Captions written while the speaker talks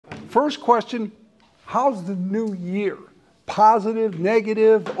first question, how's the new year? Positive,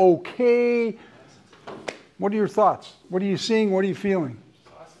 negative, okay? What are your thoughts? What are you seeing? What are you feeling?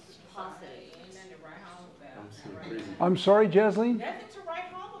 I'm sorry, Jasleen? Nothing to write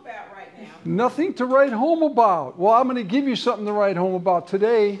home about right now. Nothing to write home about. Well, I'm going to give you something to write home about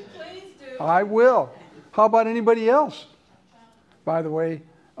today. Please do. I will. How about anybody else? By the way,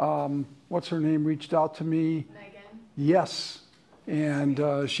 what's her name reached out to me? Megan. Yes.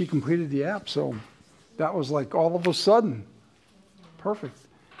 And she completed the app. So that was like all of a sudden. Perfect.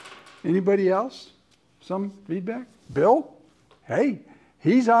 Anybody else? Some feedback? Bill? Hey,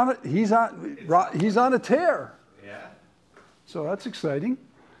 he's on it. He's on a tear. Yeah. So that's exciting.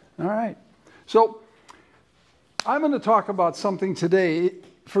 All right. So I'm going to talk about something today.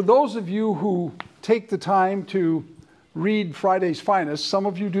 For those of you who take the time to read Friday's Finest, some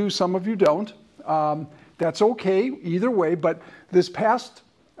of you do, some of you don't. That's okay either way. But this past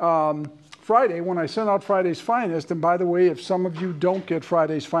Friday, when I sent out Friday's Finest, and by the way, if some of you don't get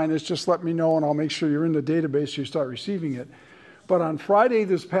Friday's Finest, just let me know and I'll make sure you're in the database so you start receiving it. But on Friday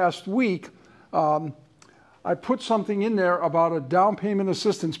this past week, I put something in there about a down payment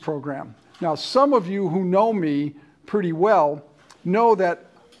assistance program. Now, some of you who know me pretty well know that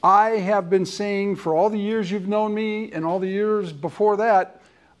I have been saying for all the years you've known me and all the years before that,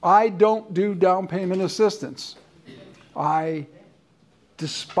 I don't do down payment assistance. I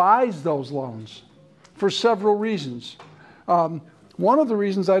despise those loans for several reasons. One of the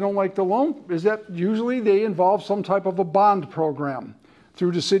reasons I don't like the loan is that usually they involve some type of a bond program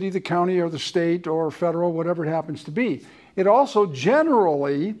through the city, the county, or the state, or federal, whatever it happens to be. It also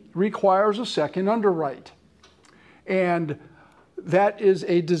generally requires a second underwrite. And that is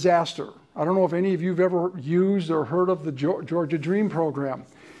a disaster. I don't know if any of you have ever used or heard of the Georgia Dream program.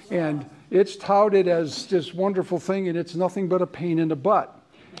 And it's touted as this wonderful thing, and it's nothing but a pain in the butt.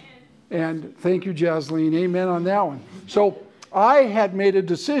 And thank you, Jasleen. Amen on that one. So I had made a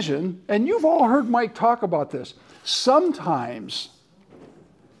decision, and you've all heard Mike talk about this. Sometimes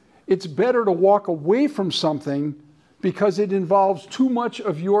it's better to walk away from something because it involves too much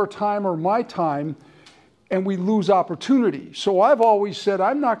of your time or my time, and we lose opportunity. So I've always said,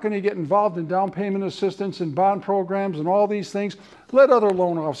 I'm not going to get involved in down payment assistance and bond programs and all these things. Let other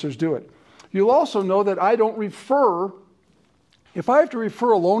loan officers do it. You'll also know that I don't refer. If I have to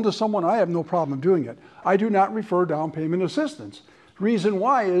refer a loan to someone, I have no problem doing it. I do not refer down payment assistance. Reason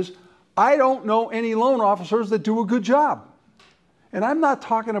why is I don't know any loan officers that do a good job. And I'm not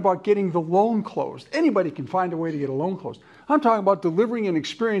talking about getting the loan closed. Anybody can find a way to get a loan closed. I'm talking about delivering an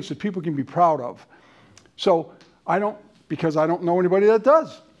experience that people can be proud of. So because I don't know anybody that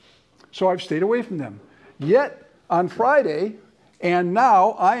does. So I've stayed away from them. Yet on Friday, and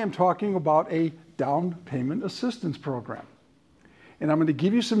now I am talking about a down payment assistance program. And I'm going to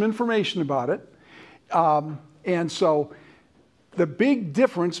give you some information about it. And so the big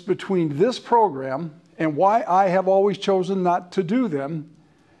difference between this program and why I have always chosen not to do them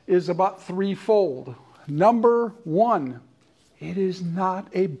is about threefold. Number one, it is not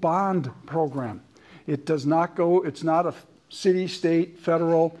a bond program. It does not go, it's not a city, state,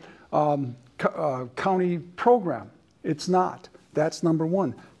 federal, county program. It's not. That's number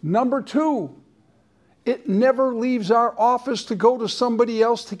one. Number two, it never leaves our office to go to somebody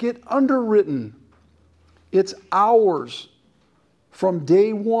else to get underwritten. It's ours from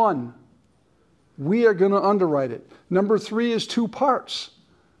day one. We are going to underwrite it. Number three is two parts.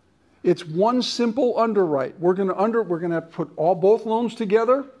 It's one simple underwrite. We're going to put both loans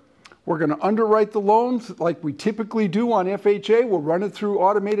together. We're going to underwrite the loans like we typically do on FHA. We'll run it through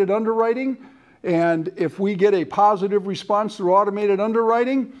automated underwriting. And if we get a positive response through automated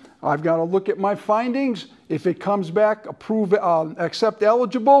underwriting, I've got to look at my findings. If it comes back accept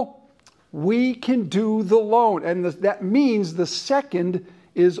eligible, we can do the loan. And that means the second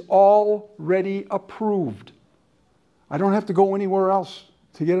is already approved. I don't have to go anywhere else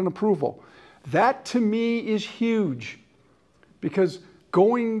to get an approval. That to me is huge, because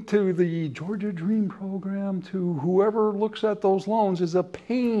going to the Georgia Dream program to whoever looks at those loans is a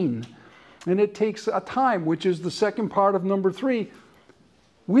pain. And it takes a time, which is the second part of number three.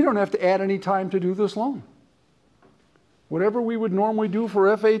 We don't have to add any time to do this loan. Whatever we would normally do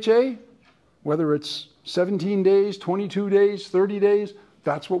for FHA, whether it's 17 days, 22 days, 30 days,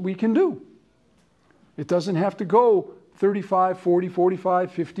 that's what we can do. It doesn't have to go 35, 40,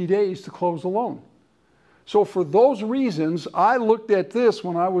 45, 50 days to close the loan. So for those reasons, I looked at this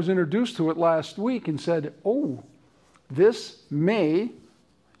when I was introduced to it last week and said, oh, this may,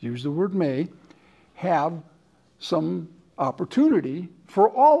 use the word may, have some opportunity for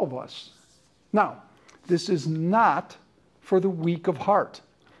all of us. Now, this is not for the weak of heart.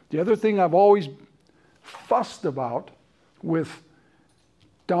 The other thing I've always fussed about with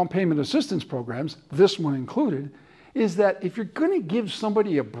down payment assistance programs, this one included, is that if you're going to give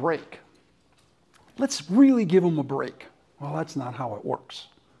somebody a break, let's really give them a break. Well, that's not how it works.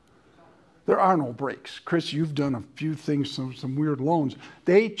 There are no breaks. Chris, you've done a few things, some weird loans.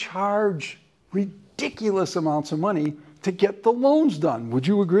 They charge ridiculous amounts of money to get the loans done. Would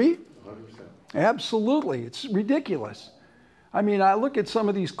you agree? 100%. Absolutely. It's ridiculous. I mean, I look at some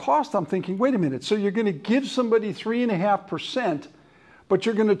of these costs, I'm thinking, wait a minute, so you're going to give somebody 3.5%, but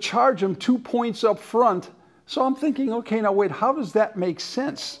you're going to charge them 2 points up front. So I'm thinking, okay, now wait, how does that make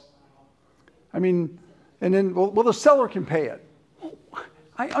sense? I mean, and then, well, the seller can pay it.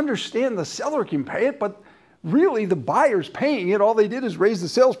 I understand the seller can pay it, but really the buyer's paying it. All they did is raise the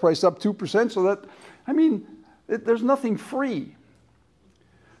sales price up 2%, so that, I mean, there's nothing free.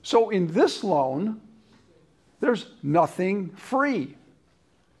 So in this loan, there's nothing free.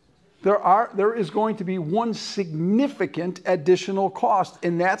 There is going to be one significant additional cost,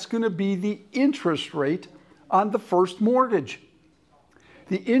 and that's going to be the interest rate on the first mortgage.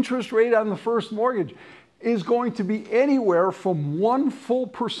 The interest rate on the first mortgage is going to be anywhere from 1 full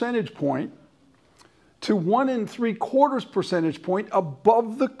percentage point to 1 3/4 percentage point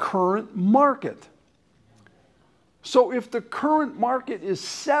above the current market. So if the current market is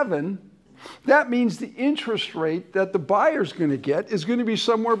 7, that means the interest rate that the buyer's going to get is going to be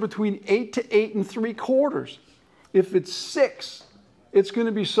somewhere between 8 to 8 3/4. If it's 6, it's going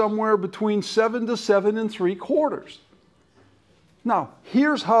to be somewhere between 7 to 7 3/4. Now,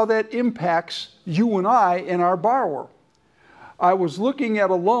 here's how that impacts you and I and our borrower. I was looking at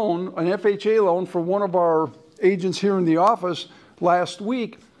a loan, an FHA loan for one of our agents here in the office last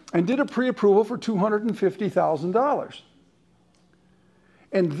week and did a pre-approval for $250,000.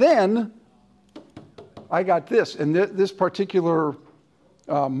 And then I got this, and this particular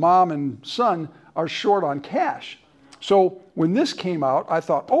mom and son are short on cash. So when this came out, I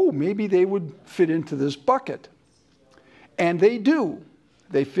thought, oh, maybe they would fit into this bucket. And they do.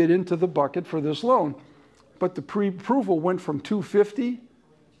 They fit into the bucket for this loan. But the pre-approval went from $250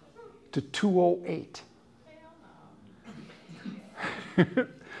 to $208.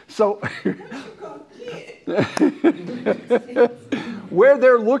 So where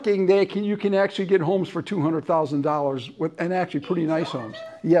they're looking, you can actually get homes for $200,000 and actually pretty nice homes.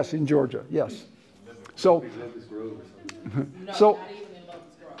 Yes, in Georgia. Yes. So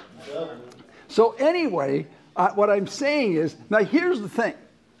anyway, what I'm saying is, now here's the thing.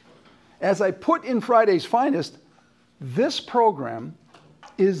 As I put in Friday's Finest, this program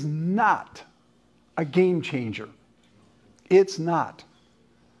is not a game changer. It's not.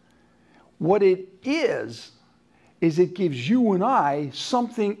 What it is it gives you and I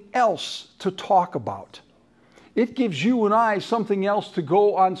something else to talk about. It gives you and I something else to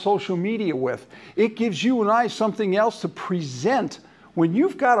go on social media with. It gives you and I something else to present. When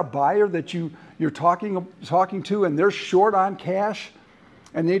you've got a buyer that you're talking to and they're short on cash,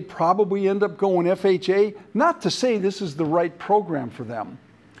 and they'd probably end up going FHA, not to say this is the right program for them,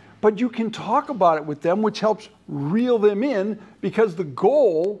 but you can talk about it with them, which helps reel them in, because the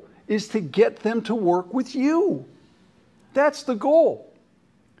goal is to get them to work with you. That's the goal.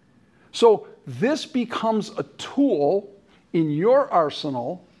 So this becomes a tool in your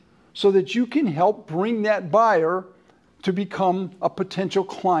arsenal so that you can help bring that buyer to become a potential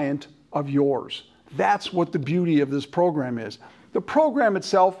client of yours. That's what the beauty of this program is. The program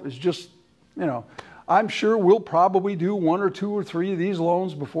itself is just, I'm sure we'll probably do 1 or 2 or 3 of these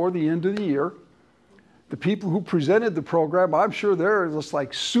loans before the end of the year. The people who presented the program, I'm sure they're just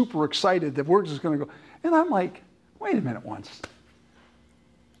like super excited that we're just going to go. And I'm like, wait a minute once.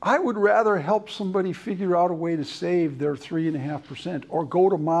 I would rather help somebody figure out a way to save their 3.5%, or go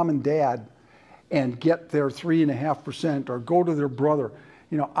to mom and dad and get their 3.5%, or go to their brother.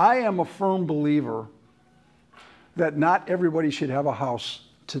 I am a firm believer that not everybody should have a house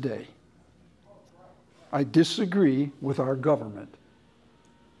today. I disagree with our government.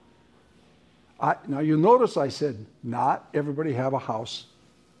 Now you'll notice I said not everybody have a house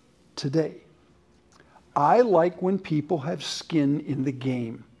today. I like when people have skin in the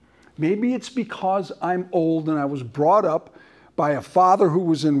game. Maybe it's because I'm old and I was brought up by a father who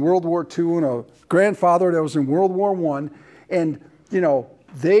was in World War II and a grandfather that was in World War I. And,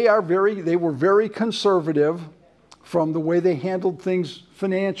 they were very conservative from the way they handled things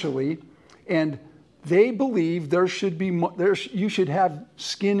financially, and they believe you should have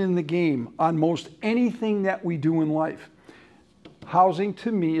skin in the game on most anything that we do in life. Housing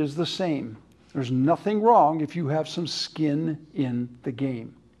to me is the same. There's nothing wrong if you have some skin in the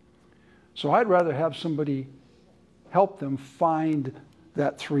game. So I'd rather have somebody help them find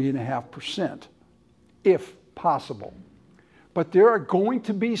that 3.5%, if possible. But there are going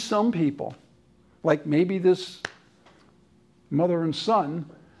to be some people, like maybe this mother and son,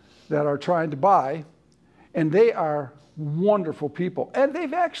 that are trying to buy, and they are wonderful people. And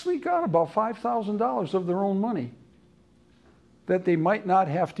they've actually got about $5,000 of their own money that they might not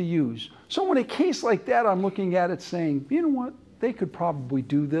have to use. So in a case like that, I'm looking at it saying, you know what, they could probably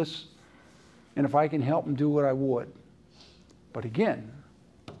do this, and if I can help them do it, I would. But again,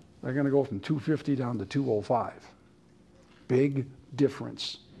 they're going to go from 250 down to 205. Big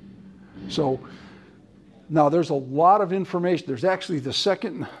difference. So now there's a lot of information. There's actually the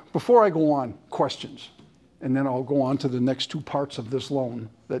second, before I go on, questions. And then I'll go on to the next two parts of this loan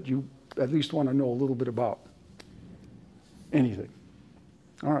that you at least want to know a little bit about. Anything.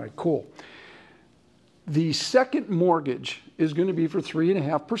 All right, cool. The second mortgage is going to be for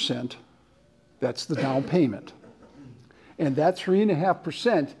 3.5%. That's the down payment. And that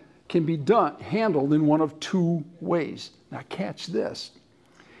 3.5% can be handled in one of two ways. Now catch this.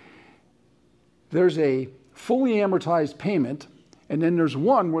 There's a fully amortized payment, and then there's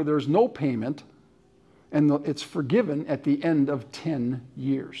one where there's no payment, and it's forgiven at the end of 10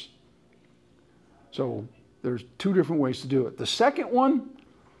 years. So there's two different ways to do it. The second one,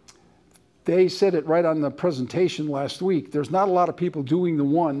 they said it right on the presentation last week. There's not a lot of people doing the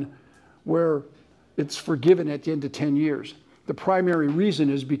one where it's forgiven at the end of 10 years. The primary reason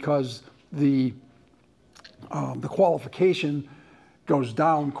is because the qualification goes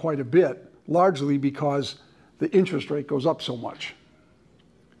down quite a bit, largely because the interest rate goes up so much.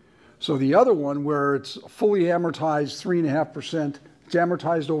 So the other one, where it's fully amortized 3.5%, it's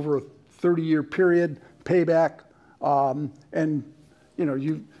amortized over a 30-year period, payback, and you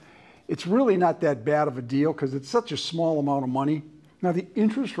know, it's really not that bad of a deal because it's such a small amount of money. Now the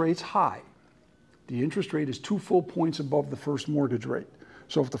interest rate's high. The interest rate is 2 full points above the first mortgage rate.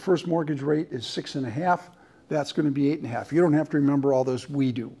 So if the first mortgage rate is 6.5, that's going to be 8.5. You don't have to remember all this,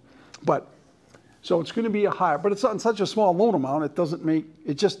 we do. But so it's going to be a higher, but it's on such a small loan amount,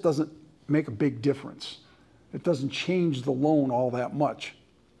 it just doesn't make a big difference. It doesn't change the loan all that much.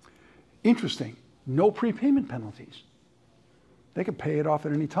 Interesting, no prepayment penalties. They can pay it off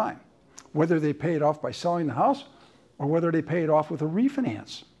at any time, whether they pay it off by selling the house or whether they pay it off with a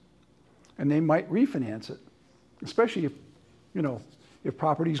refinance. And they might refinance it, especially if, you know, if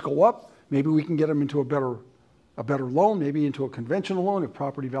properties go up, maybe we can get them into a better loan, maybe into a conventional loan if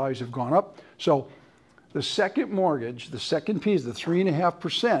property values have gone up. So the second mortgage, the second piece, the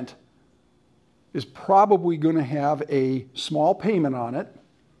 3.5%, is probably going to have a small payment on it.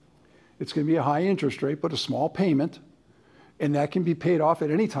 It's going to be a high interest rate, but a small payment. And that can be paid off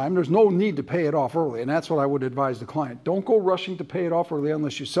at any time. There's no need to pay it off early, and that's what I would advise the client. Don't go rushing to pay it off early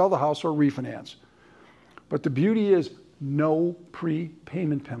unless you sell the house or refinance. But the beauty is no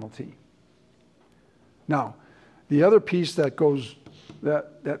prepayment penalty. Now, the other piece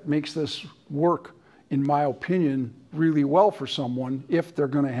that makes this work, in my opinion, really well for someone, if they're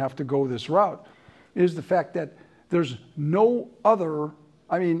going to have to go this route, is the fact that there's no other,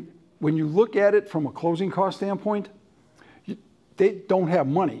 I mean, when you look at it from a closing cost standpoint, they don't have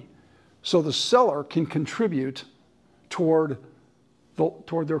money. So the seller can contribute toward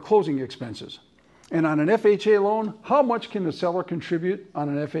their closing expenses. And on an FHA loan, how much can the seller contribute on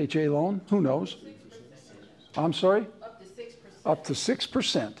an FHA loan? Who knows? 6%. I'm sorry? Up to 6%. Up to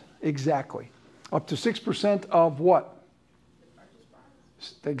 6%, exactly. Up to 6% of what?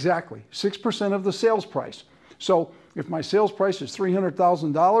 Exactly, 6% of the sales price. So if my sales price is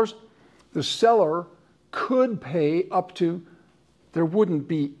 $300,000, the seller could pay up to, there wouldn't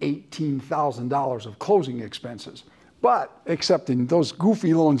be $18,000 of closing expenses, but except in those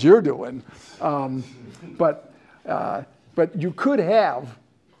goofy loans you're doing. But you could have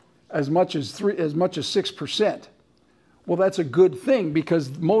as much as 6%. Well, that's a good thing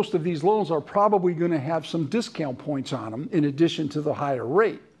because most of these loans are probably going to have some discount points on them in addition to the higher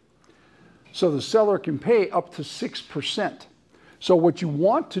rate. So the seller can pay up to 6%. So what you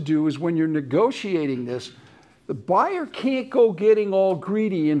want to do is when you're negotiating this, the buyer can't go getting all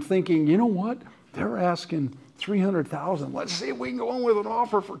greedy and thinking, you know what, they're asking $300,000. Let's see if we can go in with an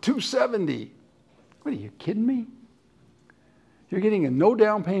offer for $270,000. What, are you kidding me? You're getting a no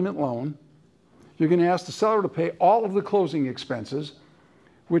down payment loan. You're going to ask the seller to pay all of the closing expenses,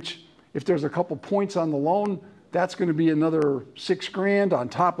 which if there's a couple points on the loan, that's going to be another $6,000 on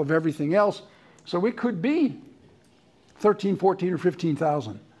top of everything else. So it could be $13,000, $14,000, or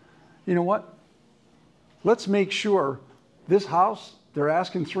 $15,000. You know what? Let's make sure this house, they're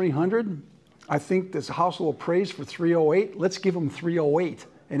asking $300,000. I think this house will appraise for $308,000. Let's give them $308,000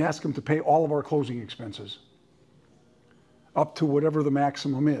 and ask them to pay all of our closing expenses. up to whatever the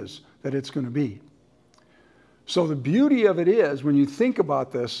maximum is that it's going to be. So the beauty of it is, when you think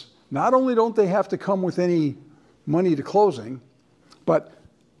about this, not only don't they have to come with any money to closing, but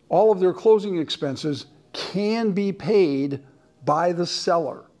all of their closing expenses can be paid by the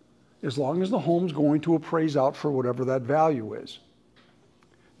seller, as long as the home's going to appraise out for whatever that value is.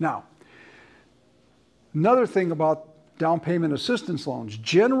 Now, another thing about down payment assistance loans,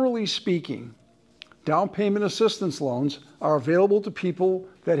 generally speaking, down payment assistance loans are available to people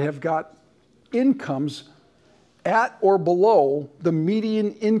that have got incomes at or below the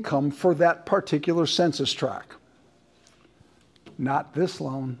median income for that particular census tract. Not this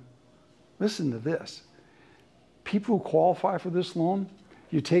loan. Listen to this. People who qualify for this loan,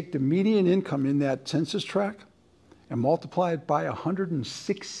 you take the median income in that census tract and multiply it by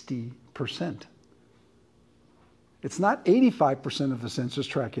 160%. It's not 85% of the census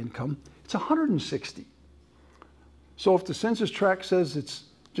tract income, it's 160. So if the census tract says it's,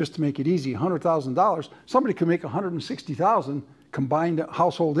 just to make it easy, $100,000, somebody could make $160,000 combined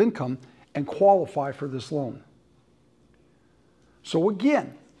household income and qualify for this loan. So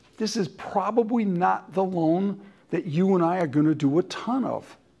again, this is probably not the loan that you and I are going to do a ton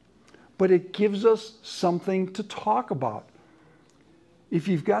of, but it gives us something to talk about. If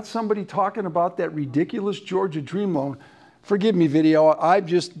you've got somebody talking about that ridiculous Georgia Dream loan, forgive me video, I'm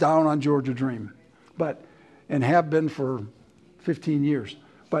just down on Georgia Dream, and have been for 15 years.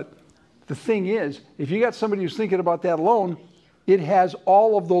 But the thing is, if you got somebody who's thinking about that loan, it has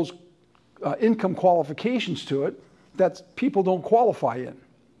all of those income qualifications to it that people don't qualify in.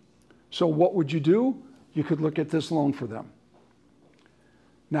 So what would you do? You could look at this loan for them.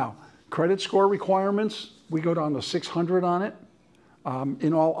 Now, credit score requirements, we go down to 600 on it.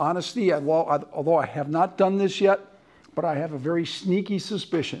 In all honesty, although I have not done this yet, but I have a very sneaky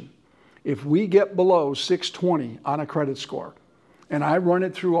suspicion. If we get below 620 on a credit score, and I run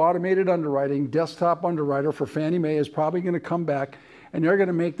it through automated underwriting, desktop underwriter for Fannie Mae is probably going to come back, and they're going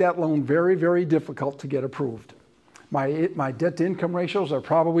to make that loan very, very difficult to get approved. My debt to income ratios are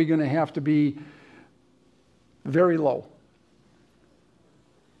probably going to have to be very low.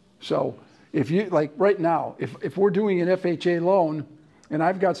 So if you, like right now, if we're doing an FHA loan and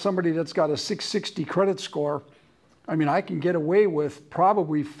I've got somebody that's got a 660 credit score, I mean, I can get away with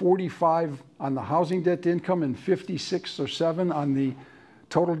probably 45 on the housing debt to income and 56 or 7 on the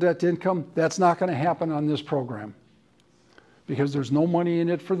total debt to income. That's not going to happen on this program because there's no money in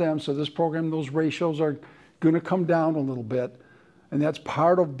it for them. So this program, those ratios are going to come down a little bit. And that's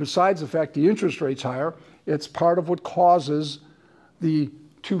part of, besides the fact the interest rate's higher, it's part of what causes the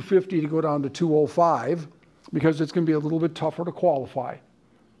 250 to go down to 205 because it's going to be a little bit tougher to qualify.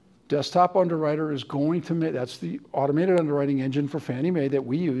 Desktop underwriter is going to make, that's the automated underwriting engine for Fannie Mae that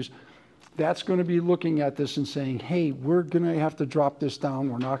we use. That's going to be looking at this and saying, hey, we're going to have to drop this down.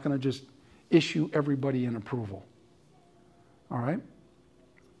 We're not going to just issue everybody an approval. All right?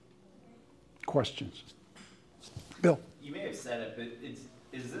 Questions? Bill? You may have said it, but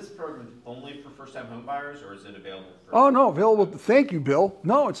is this program only for first-time home buyers, or is it available for... Oh, no, available. Thank you, Bill.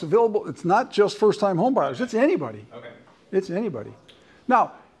 No, it's available. It's not just first-time home buyers. It's anybody. Okay. It's anybody.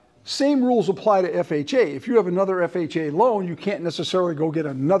 Now, same rules apply to FHA. If you have another FHA loan, you can't necessarily go get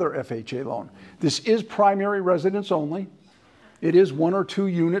another FHA loan. This is primary residence only. It is 1 or 2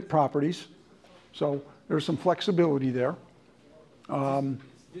 unit properties. So there's some flexibility there. Does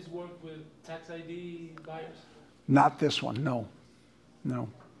this work with tax ID buyers? Not this one, no. No.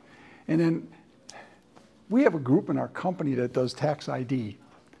 And then we have a group in our company that does tax ID.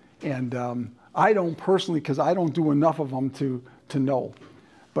 And I don't personally, because I don't do enough of them to know.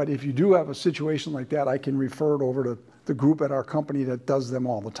 But if you do have a situation like that, I can refer it over to the group at our company that does them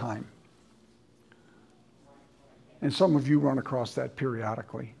all the time. And some of you run across that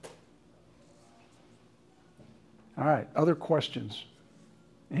periodically. All right, other questions?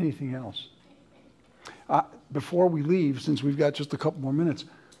 Anything else? Before we leave, since we've got just a couple more minutes,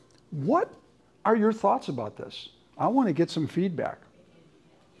 what are your thoughts about this? I want to get some feedback.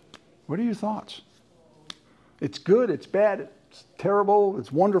 What are your thoughts? It's good, it's bad, it's terrible,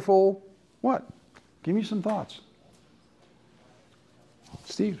 it's wonderful. What? Give me some thoughts.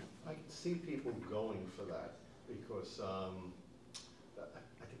 Steve? I can see people going for that because I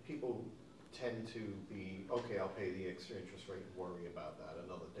think people tend to be, okay, I'll pay the extra interest rate and worry about that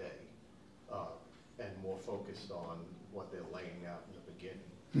another day, and more focused on what they're laying out in the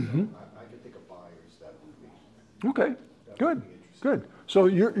beginning. Mm-hmm. So I can think of buyers that would be. Okay, good, good. So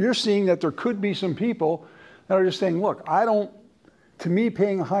you're seeing that there could be some people that are just saying, look, to me,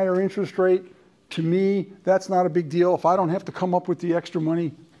 paying a higher interest rate, to me, that's not a big deal. If I don't have to come up with the extra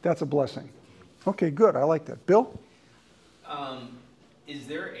money, that's a blessing. Okay, good, I like that. Bill? Is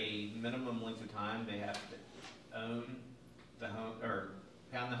there a minimum length of time they have to own the home or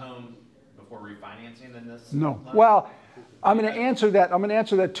pound the home before refinancing in this? No. loan? Well, I'm going to answer that. I'm going to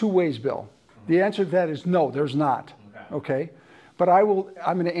answer that two ways, Bill. The answer to that is no, there's not. Okay? But I'm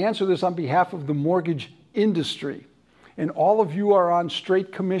going to answer this on behalf of the mortgage industry. And all of you are on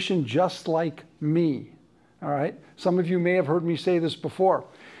straight commission just like me. All right? Some of you may have heard me say this before.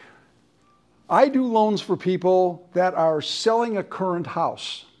 I do loans for people that are selling a current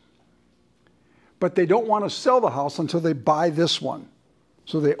house, but they don't want to sell the house until they buy this one.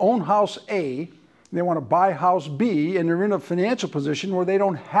 So they own house A, and they want to buy house B, and they're in a financial position where they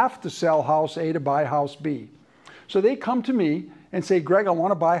don't have to sell house A to buy house B. So they come to me and say, Greg, I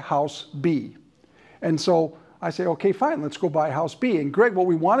want to buy house B. And so I say, okay, fine, let's go buy house B. And Greg, what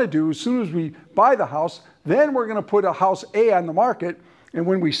we want to do, as soon as we buy the house, then we're going to put a house A on the market, and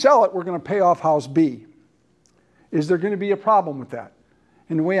when we sell it, we're going to pay off house B. Is there going to be a problem with that?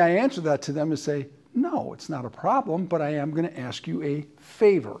 And the way I answer that to them is say, no, it's not a problem, but I am going to ask you a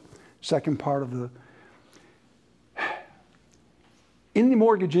favor. Second part of the... In the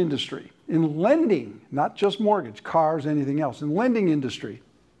mortgage industry, in lending, not just mortgage, cars, anything else, in lending industry,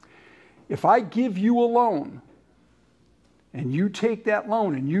 if I give you a loan and you take that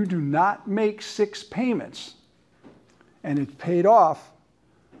loan and you do not make 6 payments and it's paid off,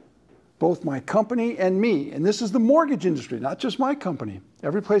 both my company and me, and this is the mortgage industry, not just my company,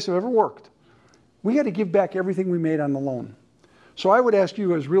 every place I've ever worked, we got to give back everything we made on the loan. So I would ask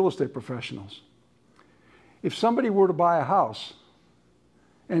you as real estate professionals, if somebody were to buy a house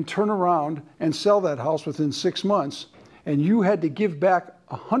and turn around and sell that house within 6 months, and you had to give back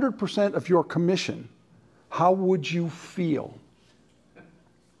 100% of your commission, how would you feel?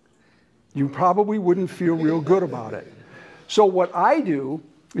 You probably wouldn't feel real good about it. So what I do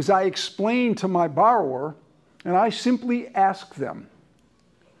is I explain to my borrower, and I simply ask them,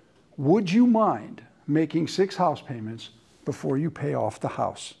 would you mind making 6 house payments before you pay off the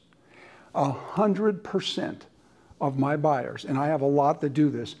house? 100% of my buyers, and I have a lot that do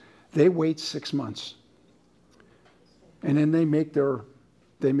this, they wait 6 months. And then they make their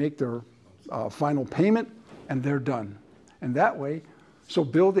final payment, and they're done. And that way, so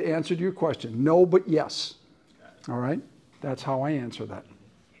Bill, the answer to your question, no but yes. All right? That's how I answer that.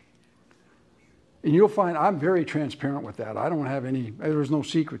 And you'll find I'm very transparent with that. I don't have any, there's no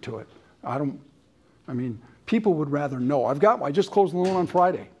secret to it. I mean, people would rather know. I just closed the loan on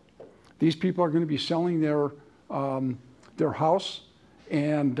Friday. These people are going to be selling their house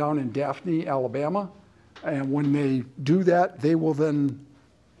and down in Daphne, Alabama. And when they do that, they will then,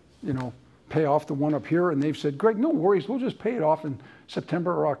 pay off the one up here. And they've said, Greg, no worries. We'll just pay it off in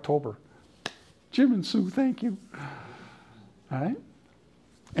September or October. Jim and Sue, thank you. All right.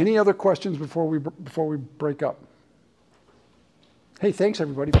 Any other questions before we break up? Hey, thanks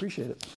everybody. Appreciate it.